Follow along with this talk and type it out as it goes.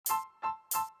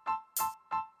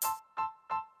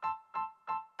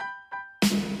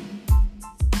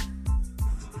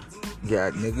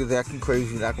Got niggas acting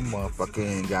crazy like a motherfucker,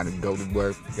 ain't gotta go to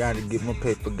work. Gotta get my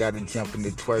paper, gotta jump in the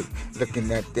twerk. Looking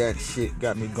at that shit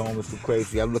got me going so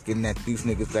crazy. I'm looking at these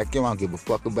niggas like, yo, I don't give a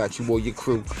fuck about you or your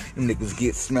crew. Them niggas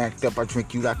get smacked up, I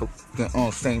drink you like a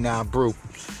fucking St. Now brew.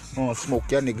 Smoke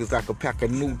y'all niggas like a pack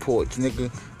of Newports, nigga.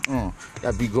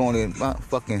 Y'all be going in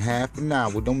fucking half an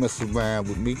hour. Don't mess around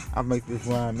with me. I make this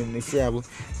rhyme in the shower,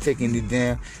 taking it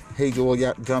down. Hey, all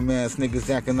y'all dumbass niggas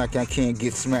acting like I can't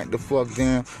get smacked the fuck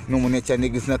down. Knowing that y'all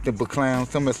niggas nothing but clowns.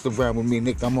 Don't mess around with me,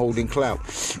 nigga. I'm holding clout.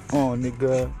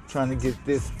 Nigga, trying to get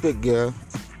this figure.